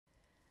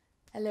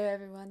Hello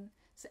everyone.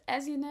 So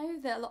as you know,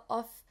 there are a lot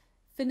of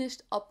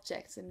finished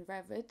objects in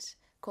Revit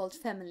called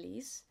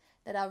families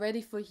that are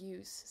ready for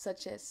use,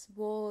 such as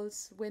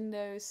walls,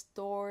 windows,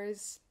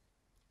 doors.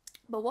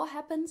 But what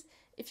happens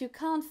if you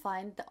can't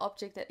find the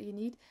object that you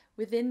need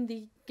within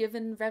the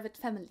given Revit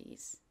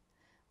families?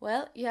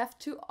 Well, you have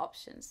two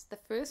options. The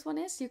first one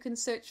is you can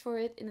search for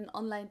it in an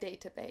online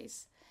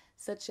database,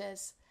 such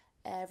as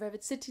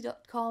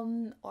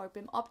revitcity.com or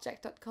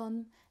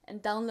bimobject.com,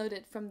 and download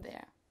it from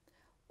there.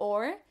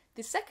 Or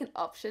the second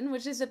option,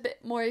 which is a bit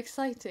more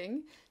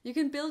exciting, you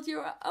can build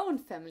your own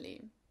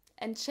family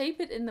and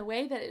shape it in the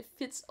way that it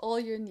fits all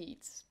your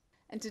needs.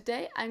 And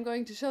today I'm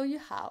going to show you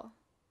how.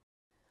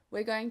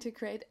 We're going to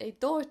create a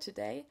door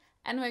today,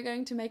 and we're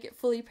going to make it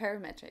fully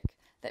parametric.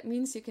 That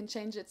means you can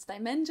change its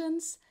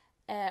dimensions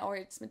or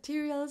its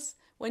materials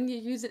when you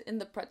use it in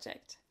the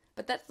project.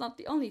 But that's not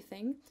the only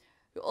thing.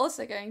 We're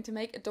also going to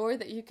make a door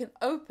that you can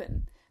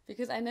open,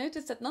 because I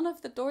noticed that none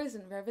of the doors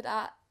in Revit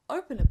are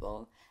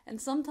openable, and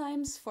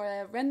sometimes for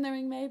a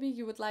rendering maybe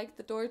you would like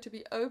the door to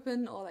be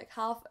open or like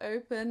half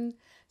open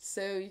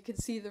so you can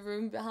see the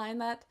room behind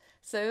that.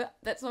 So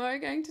that's what we're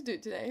going to do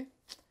today.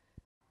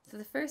 So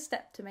the first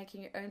step to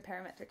making your own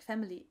parametric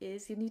family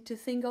is you need to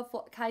think of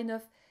what kind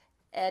of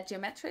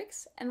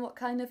geometrics and what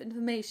kind of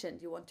information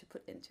you want to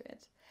put into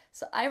it.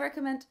 So I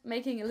recommend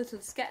making a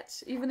little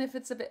sketch, even if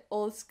it's a bit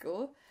old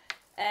school.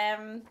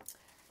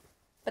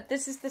 But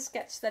this is the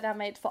sketch that I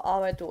made for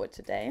our door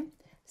today.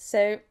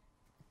 So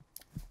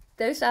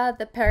those are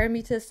the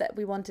parameters that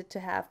we wanted to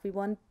have. We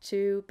want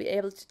to be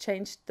able to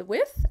change the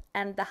width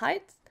and the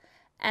height,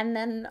 and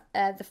then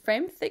the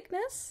frame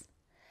thickness.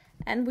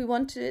 And we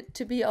want it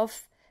to be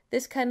of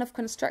this kind of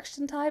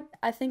construction type.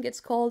 I think it's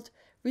called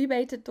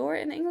rebated door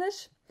in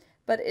English,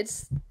 but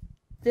it's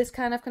this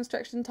kind of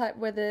construction type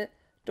where the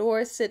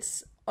door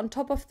sits on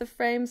top of the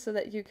frame so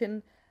that you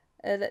can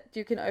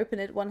open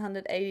it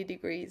 180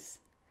 degrees.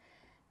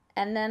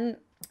 And then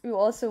we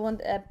also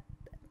want a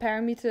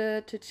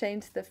parameter to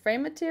change the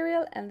frame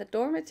material and the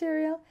door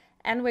material,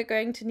 and we're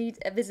going to need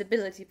a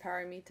visibility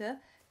parameter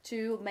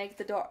to make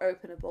the door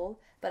openable,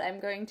 but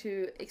I'm going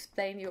to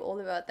explain you all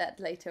about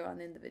that later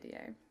on in the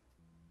video.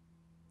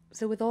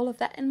 So with all of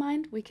that in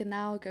mind, we can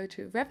now go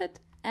to Revit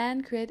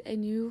and create a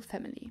new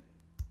family.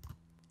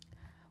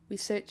 We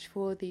search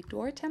for the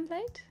door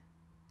template,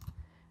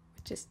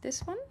 which is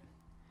this one,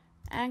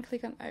 and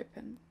click on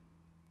open.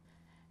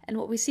 And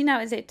what we see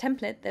now is a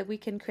template that we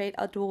can create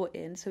our door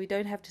in, so we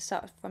don't have to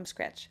start from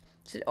scratch.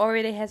 So it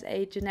already has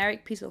a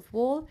generic piece of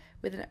wall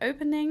with an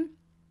opening,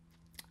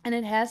 and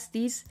it has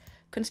these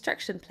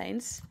construction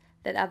planes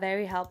that are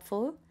very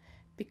helpful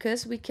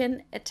because we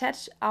can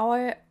attach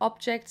our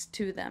objects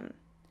to them.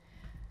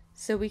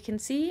 So we can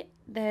see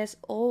there's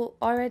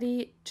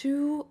already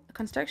two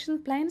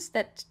construction planes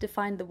that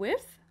define the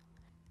width,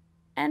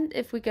 and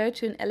if we go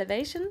to an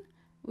elevation,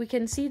 we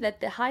can see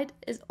that the height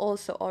is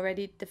also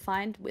already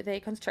defined with a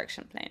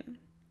construction plane.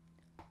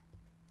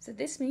 So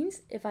this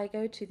means if I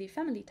go to the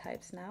family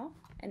types now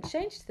and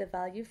change the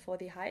value for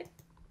the height,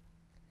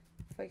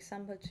 for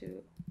example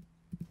to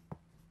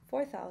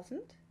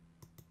 4000,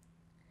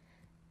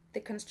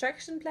 the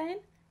construction plane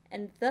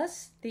and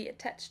thus the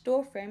attached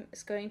door frame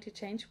is going to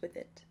change with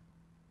it.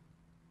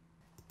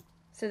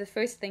 So the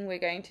first thing we're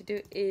going to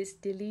do is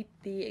delete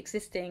the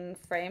existing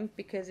frame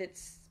because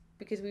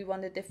we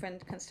want a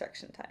different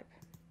construction type.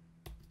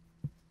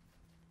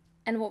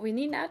 And what we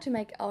need now to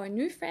make our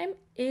new frame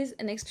is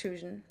an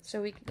extrusion.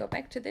 So we can go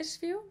back to this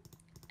view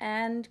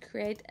and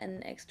create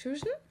an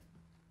extrusion.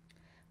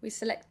 We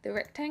select the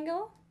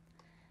rectangle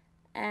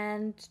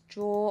and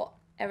draw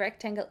a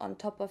rectangle on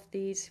top of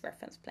these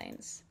reference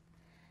planes.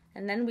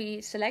 And then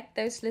we select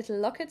those little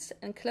lockets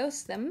and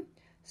close them,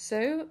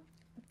 so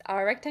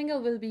our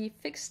rectangle will be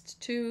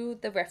fixed to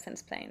the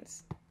reference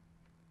planes.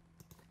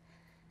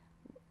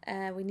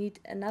 We need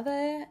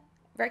another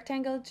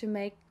rectangle to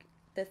make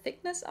the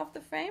thickness of the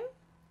frame,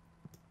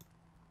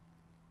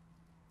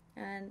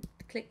 and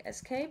click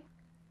escape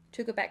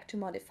to go back to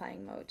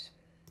modifying mode.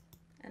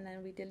 And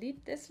then we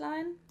delete this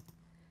line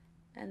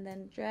and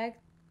then drag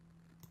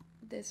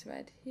this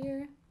right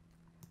here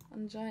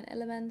on join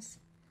elements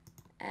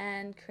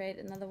and create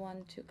another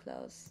one to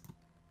close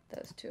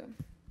those two.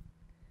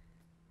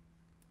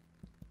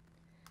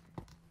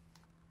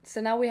 So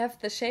now we have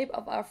the shape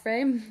of our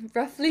frame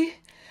roughly,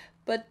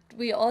 but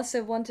we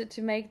also wanted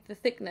to make the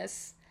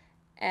thickness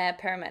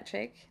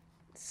parametric.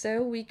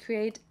 So we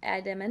create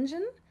a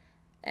dimension.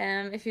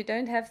 If you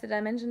don't have the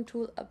dimension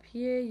tool up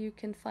here, you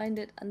can find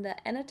it under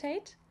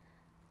annotate.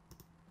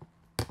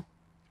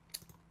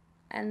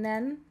 And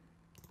then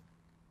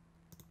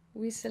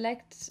we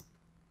select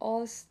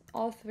all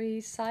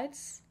three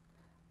sides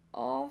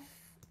of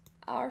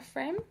our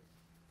frame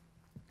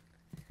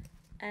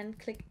and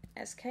click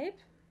escape.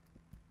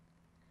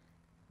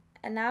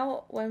 And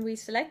now when we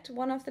select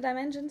one of the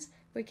dimensions,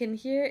 we can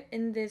here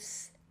in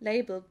this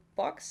label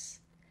box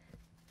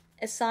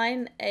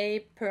assign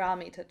a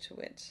parameter to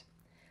it.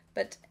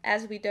 But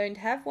as we don't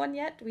have one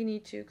yet, we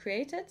need to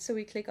create it. So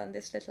we click on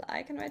this little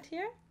icon right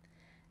here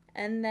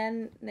and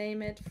then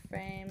name it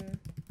frame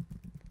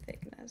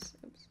thickness.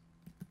 Oops.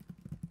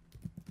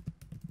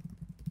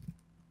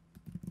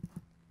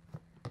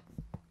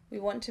 We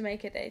want to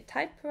make it a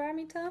type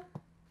parameter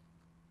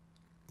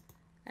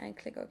and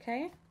click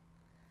OK.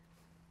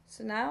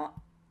 So now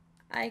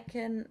I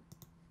can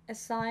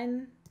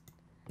assign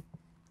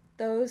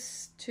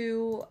those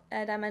two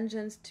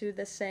dimensions to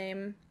the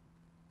same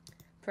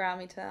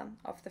parameter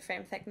of the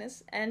frame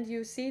thickness, and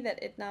you see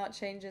that it now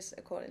changes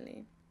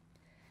accordingly.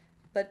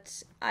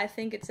 But I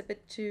think it's a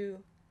bit too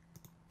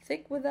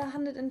thick with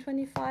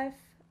 125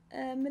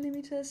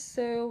 millimeters,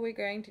 so we're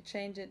going to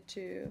change it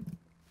to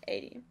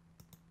 80.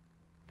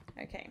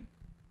 Okay.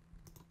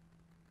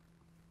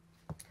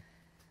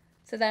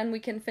 So then we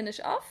can finish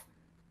off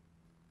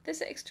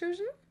this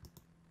extrusion.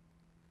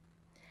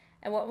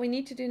 And what we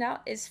need to do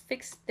now is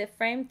fix the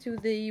frame to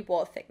the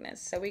wall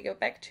thickness. So we go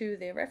back to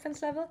the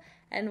reference level,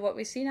 and what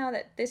we see now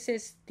that this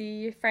is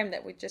the frame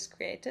that we just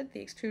created, the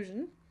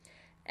extrusion,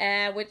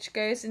 which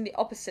goes in the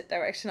opposite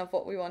direction of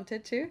what we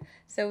wanted to.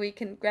 So we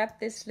can grab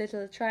this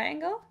little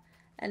triangle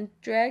and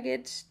drag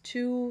it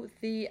to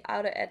the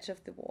outer edge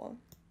of the wall.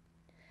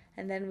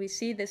 And then we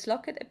see this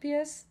locket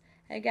appears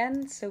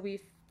again, so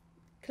we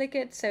click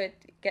it so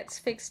it gets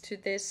fixed to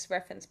this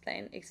reference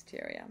plane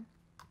exterior.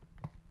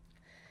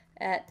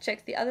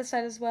 Check the other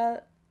side as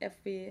well. If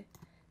we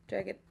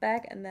drag it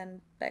back and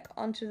then back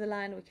onto the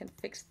line, we can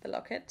fix the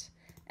locket.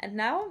 And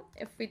now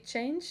if we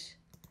change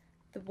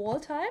the wall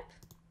type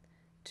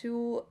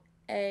to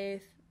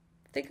a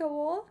thicker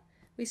wall,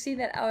 we see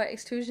that our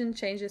extrusion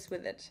changes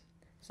with it.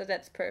 So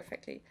that's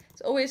perfectly.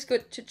 It's always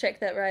good to check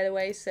that right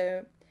away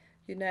so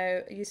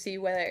you see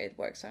whether it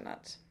works or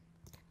not.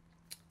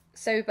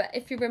 So, but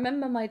if you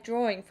remember my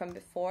drawing from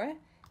before,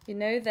 you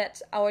know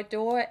that our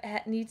door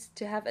needs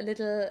to have a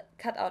little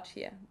cutout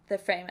here, the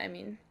frame I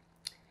mean.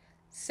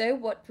 So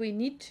what we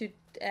need to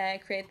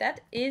create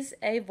that is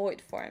a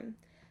void form.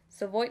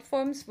 So void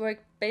forms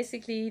work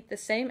basically the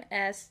same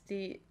as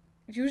the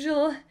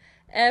usual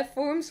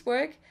forms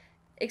work,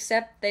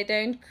 except they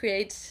don't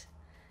create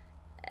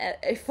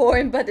a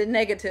form but a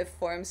negative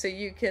form. So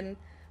you can,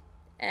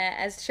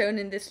 as shown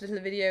in this little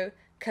video,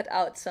 cut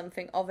out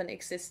something of an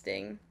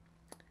existing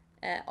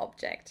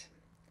object.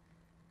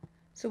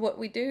 So what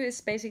we do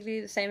is basically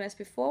the same as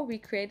before. We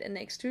create an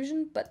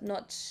extrusion, but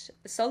not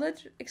a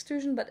solid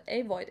extrusion, but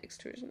a void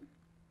extrusion.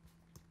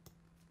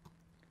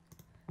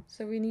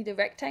 So we need a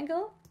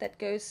rectangle that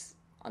goes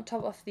on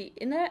top of the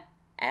inner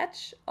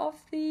edge of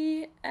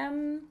the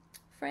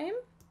frame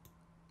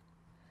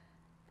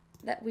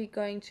that we're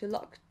going to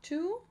lock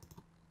to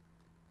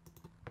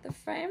the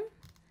frame,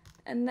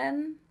 and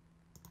then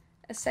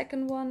a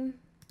second one,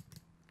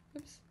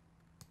 oops,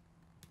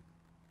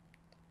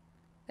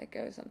 that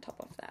goes on top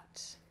of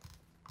that.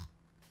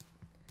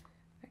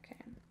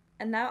 Okay,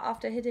 and now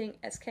after hitting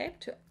escape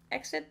to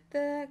exit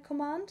the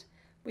command,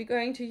 we're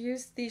going to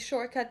use the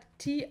shortcut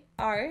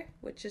TR,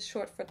 which is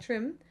short for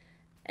trim,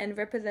 and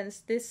represents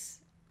this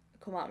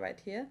command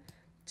right here,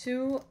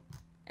 to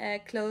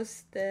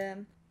close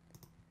the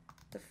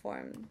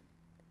form.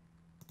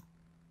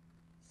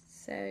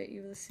 So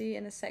you will see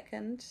in a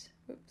second,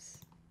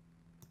 oops,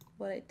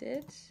 what I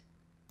did.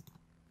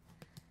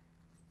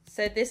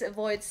 So this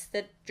avoids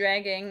the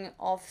dragging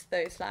of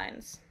those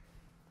lines.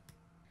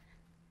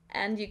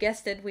 And you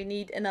guessed it, we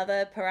need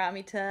another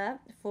parameter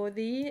for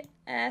the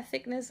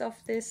thickness of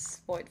this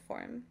void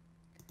form.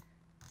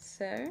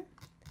 So,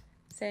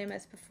 same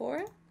as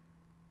before.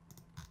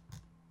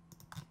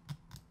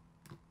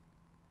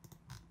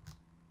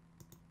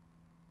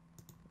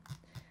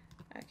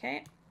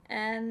 Okay,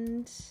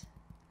 and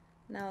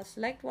now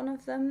select one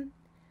of them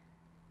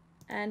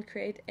and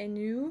create a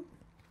new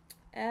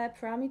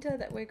parameter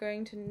that we're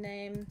going to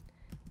name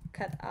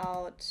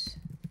cutout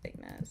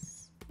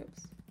thickness.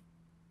 Oops.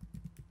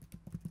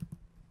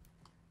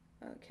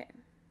 Okay.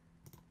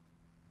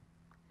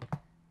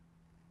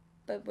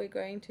 But we're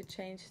going to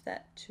change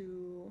that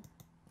to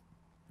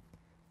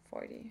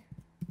 40.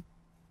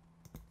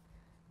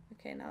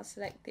 Okay, now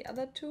select the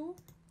other two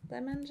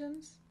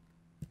dimensions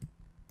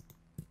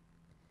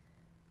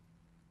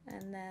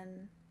and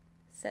then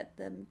set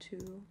them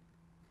to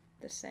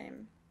the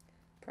same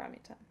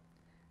parameter.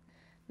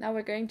 Now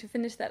we're going to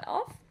finish that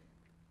off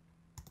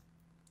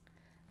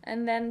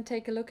and then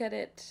take a look at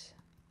it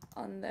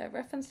on the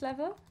reference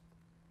level.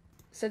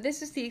 So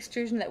this is the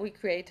extrusion that we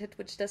created,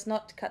 which does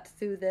not cut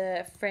through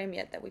the frame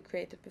yet that we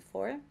created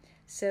before.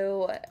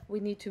 So we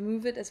need to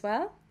move it as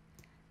well.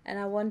 And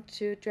I want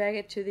to drag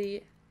it to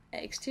the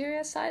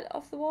exterior side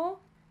of the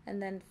wall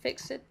and then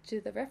fix it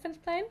to the reference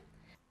plane.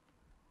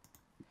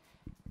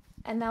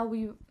 And now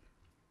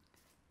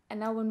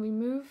when we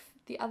move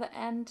the other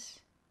end,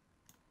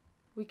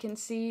 we can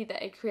see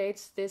that it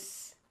creates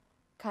this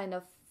kind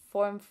of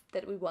form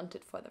that we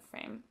wanted for the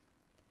frame.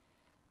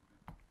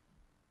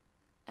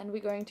 And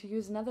we're going to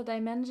use another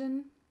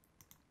dimension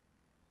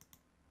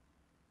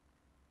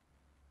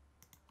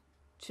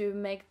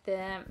to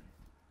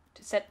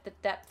set the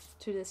depth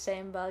to the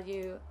same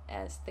value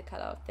as the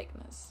cutout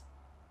thickness.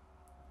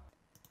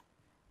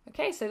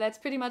 Okay, so that's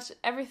pretty much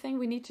everything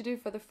we need to do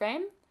for the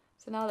frame.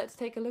 So now let's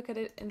take a look at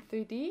it in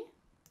 3D.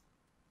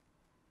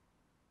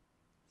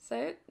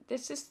 So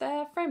this is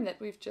the frame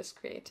that we've just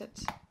created.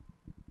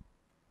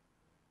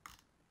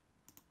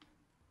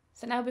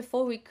 So now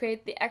before we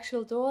create the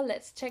actual door,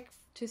 let's check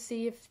to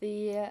see if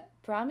the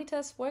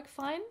parameters work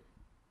fine.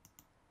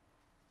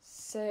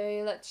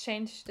 So let's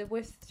change the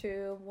width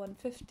to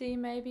 150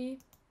 maybe.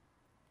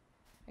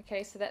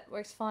 Okay, so that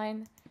works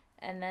fine.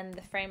 And then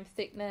the frame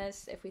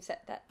thickness, if we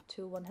set that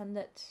to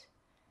 100.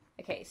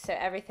 Okay, so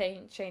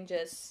everything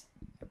changes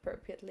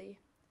appropriately.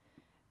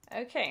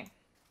 Okay.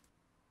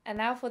 And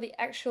now for the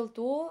actual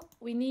door,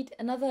 we need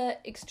another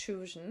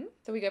extrusion.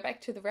 So we go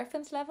back to the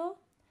reference level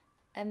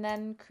and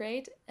then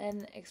create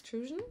an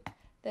extrusion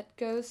that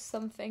goes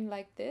something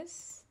like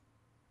this.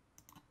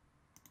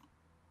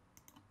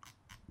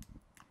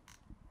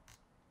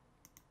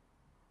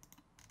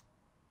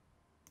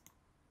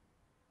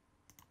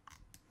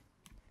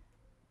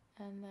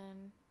 And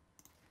then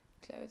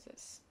close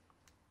this.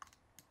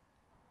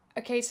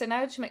 Okay, so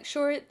now to make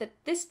sure that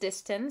this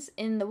distance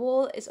in the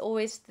wall is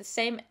always the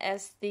same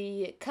as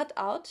the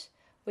cutout,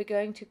 we're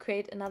going to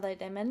create another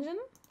dimension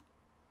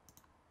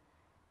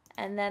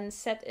and then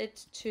set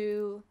it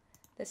to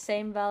the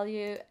same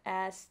value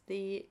as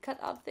the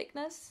cutout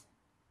thickness.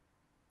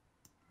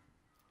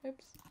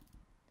 Oops.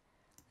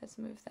 Let's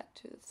move that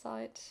to the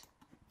side.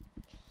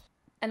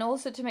 And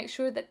also to make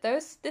sure that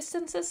those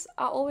distances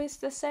are always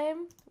the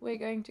same, we're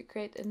going to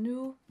create a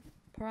new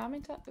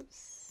parameter.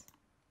 Oops.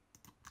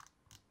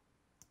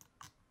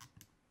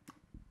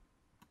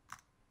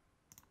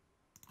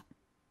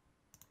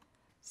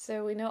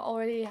 So we know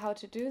already how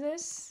to do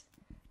this.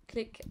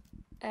 Click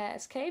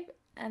escape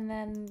and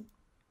then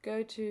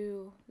go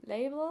to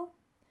label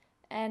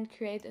and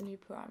create a new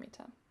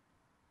parameter.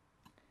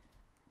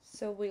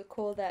 So we'll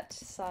call that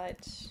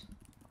side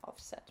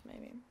offset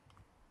maybe.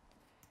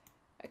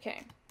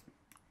 Okay,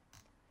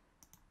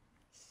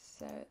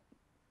 so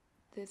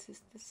this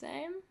is the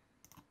same.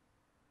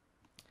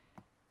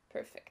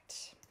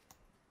 Perfect.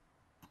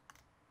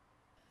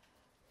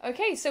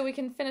 Okay, so we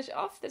can finish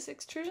off this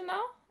extrusion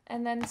now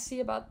and then see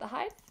about the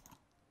height.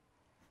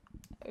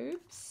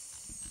 Oops.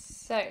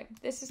 So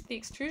this is the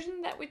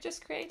extrusion that we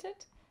just created,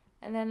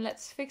 and then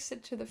let's fix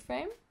it to the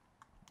frame.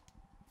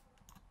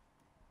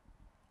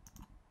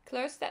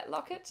 Close that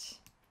locket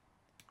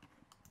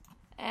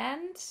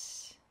and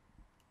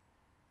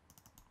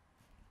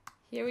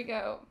here we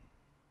go.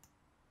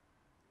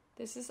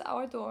 This is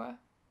our door.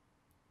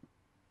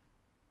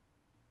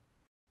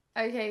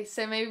 Okay,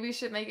 so maybe we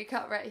should make a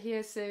cut right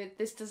here so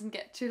this doesn't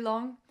get too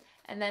long.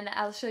 And then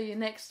I'll show you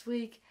next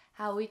week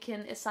how we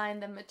can assign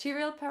the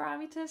material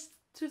parameters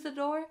to the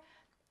door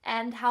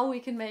and how we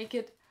can make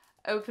it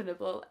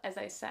openable, as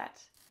I said.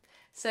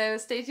 So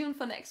stay tuned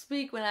for next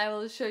week when I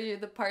will show you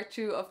the part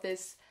 2 of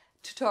this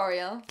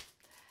tutorial.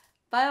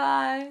 Bye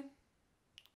bye!